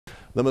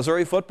The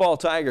Missouri football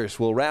Tigers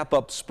will wrap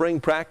up spring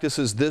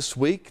practices this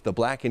week. The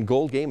black and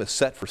gold game is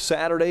set for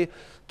Saturday.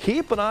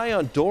 Keep an eye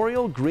on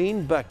Dorial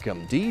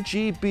Green-Beckham.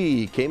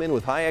 DGB came in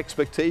with high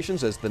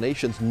expectations as the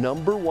nation's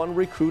 #1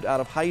 recruit out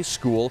of high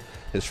school.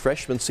 His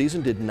freshman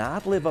season did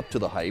not live up to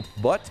the hype,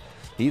 but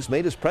he's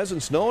made his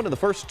presence known in the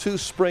first 2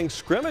 spring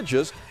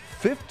scrimmages.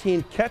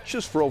 15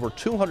 catches for over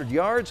 200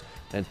 yards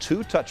and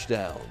 2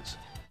 touchdowns.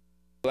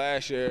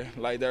 Last year,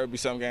 there would be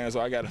some games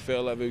where I got a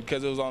feel of it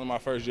because it was only my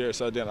first year,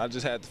 so then I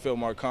just had to feel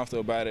more comfortable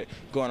about it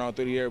going on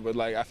through the year. But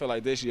I feel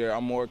like this year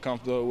I'm more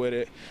comfortable with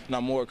it, and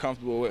I'm more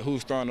comfortable with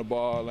who's throwing the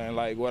ball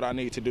and what I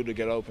need to do to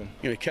get open.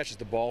 He catches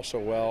the ball so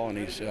well, and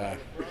he's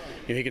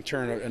he can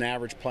turn an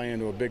average play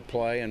into a big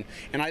play, and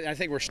I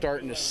think we're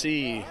starting to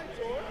see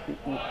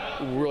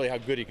really how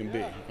good he can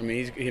be. I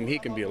mean, he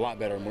can be a lot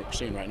better than what we're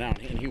seeing right now,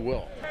 and he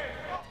will.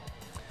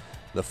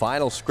 The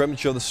final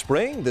scrimmage of the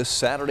spring, this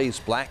Saturday's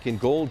black and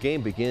gold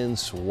game,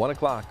 begins 1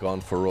 o'clock on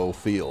Faurot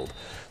Field.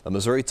 The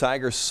Missouri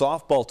Tigers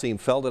softball team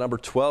fell to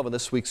 #12 in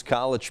this week's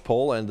college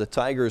poll, and the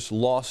Tigers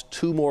lost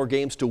 2 more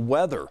games to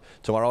weather.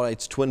 Tomorrow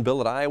night's twin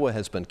bill at Iowa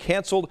has been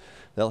canceled.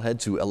 They'll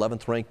head to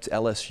 11th ranked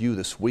LSU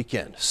this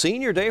weekend.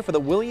 Senior day for the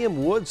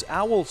William Woods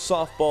Owls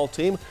softball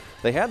team.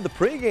 They had the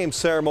pregame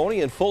ceremony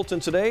in Fulton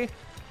today.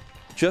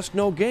 Just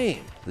no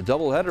game. The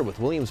doubleheader with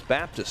Williams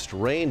Baptist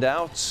rained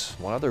out.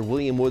 One other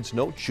William Woods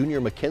note, junior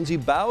Mackenzie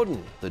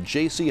Bowden, the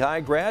JC High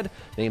grad,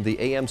 named the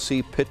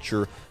AMC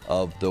Pitcher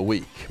of the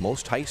Week.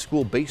 Most high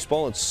school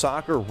baseball and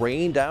soccer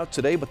rained out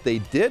today, but they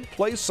did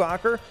play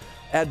soccer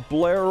at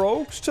Blair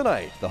Oaks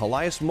tonight. The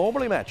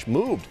Helias-Moberly match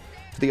moved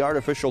to the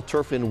artificial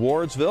turf in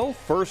Wardsville.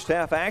 First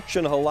half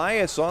action,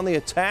 Helias on the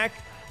attack,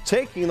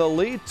 taking the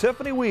lead.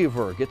 Tiffany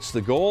Weaver gets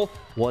the goal.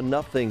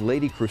 1-0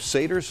 Lady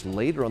Crusaders.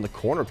 Later on the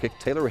corner kick,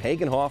 Taylor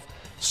Hagenhoff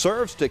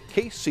serves to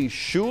Casey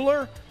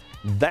Schuler.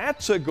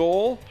 That's a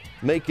goal.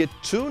 Make it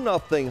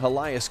 2-0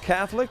 Helias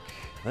Catholic.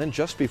 Then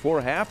just before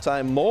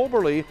halftime,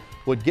 Moberly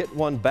would get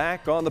one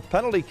back on the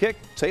penalty kick.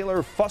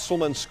 Taylor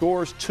Fusselman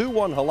scores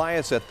 2-1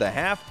 Helias at the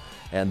half.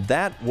 And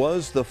that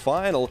was the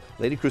final.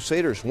 Lady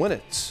Crusaders win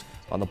it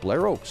on the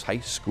Blair Oaks High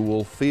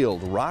School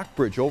field.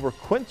 Rockbridge over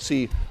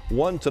Quincy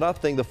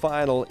 1-0 the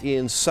final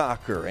in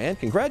soccer. And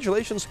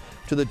congratulations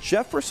to the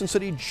Jefferson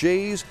City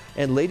Jays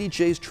and Lady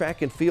Jays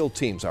track and field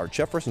teams. Our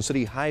Jefferson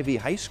City Hy-Vee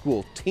High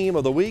School Team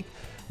of the Week.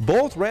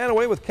 Both ran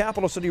away with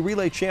Capital City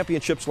Relay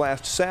Championships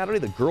last Saturday.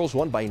 The girls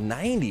won by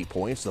 90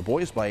 points, the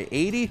boys by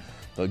 80.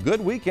 A good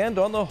weekend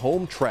on the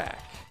home track.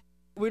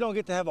 We don't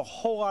get to have a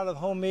whole lot of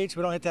home meets.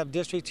 We don't get to have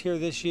districts here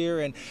this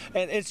year, and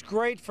it's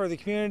great for the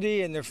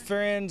community and their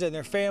friends and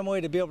their family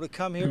to be able to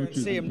come here and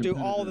see them do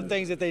all the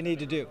things that they need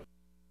to do.